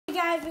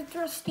guys, it's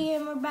Rastin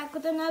and we're back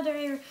with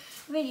another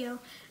video.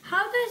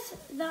 How does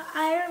the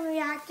iron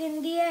react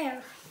in the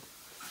air?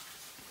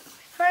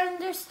 For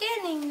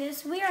understanding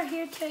this, we are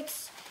here to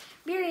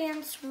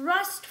experience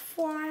rust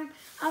form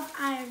of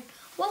iron.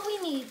 What we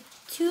need: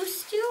 2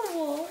 steel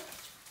wool,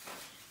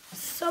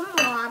 some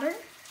water,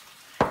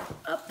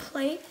 a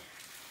plate,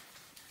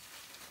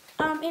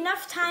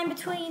 enough time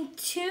between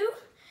 2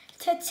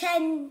 to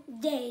 10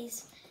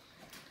 days.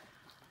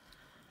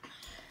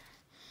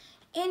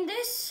 In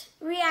this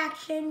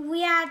reaction,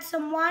 we add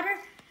some water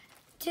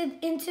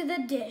into the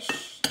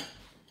dish.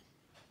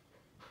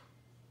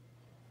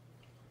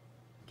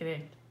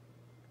 Great.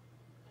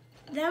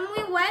 Then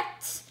we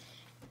wet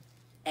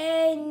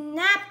a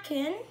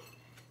napkin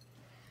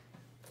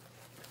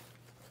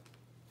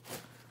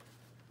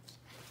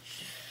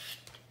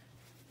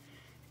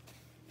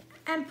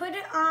and put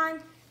it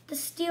on the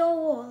steel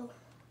wool.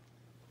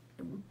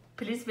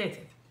 Please wet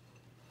it.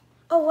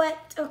 Oh,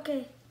 wet.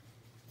 Okay.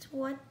 It's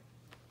wet.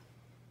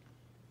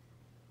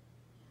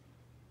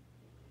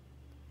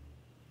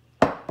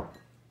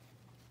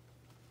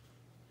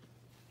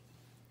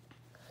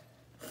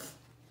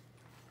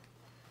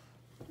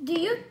 Do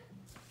you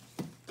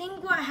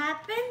think what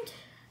happened?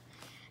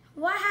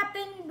 What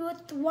happened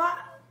with the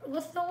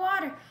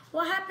water?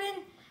 What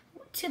happened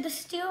to the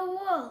steel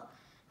wool?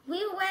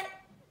 We wet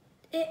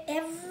it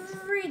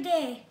every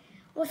day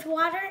with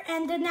water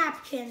and the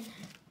napkin.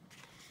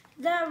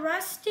 The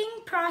rusting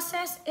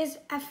process is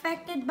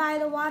affected by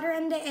the water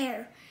and the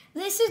air.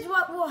 This is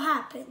what will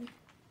happen.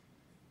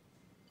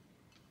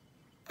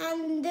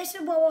 And this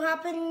is what will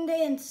happen in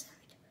the inside.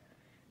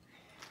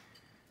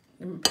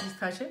 Please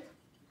touch it.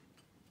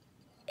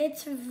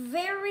 It's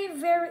very,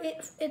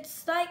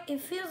 it's like,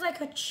 it feels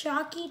like a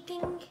chalky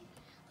thing,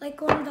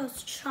 like one of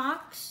those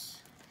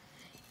chalks.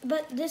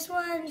 But this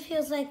one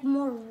feels like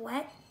more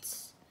wet.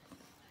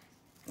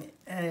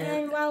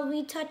 And while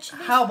we touch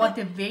this, how about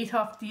the weight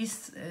of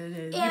this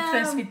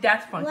difference with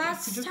that one?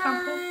 Could you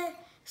compare?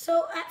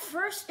 So at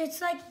first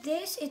it's like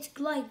this, it's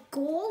like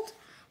gold,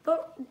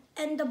 but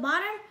and the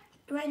bottom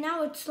right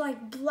now it's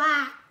like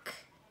black.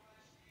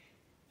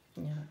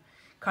 Yeah.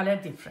 Color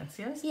difference,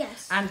 yes?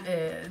 Yes. And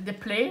the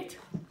plate?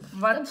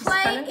 What the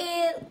plate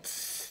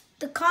is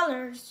the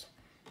colors.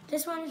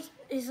 This one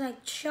is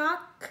like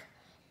chalk.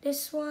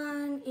 This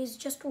one is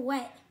just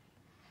wet.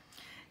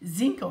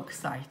 Zinc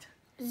oxide.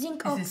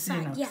 Zinc This oxide. is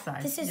zinc Yeah,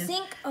 oxide. this is Yes.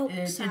 zinc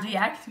oxide. The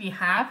react we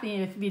have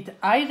with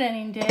iron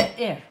in the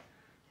air.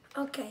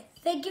 Okay.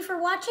 Thank you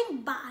for watching.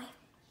 Bye.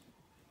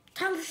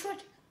 Time for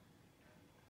short.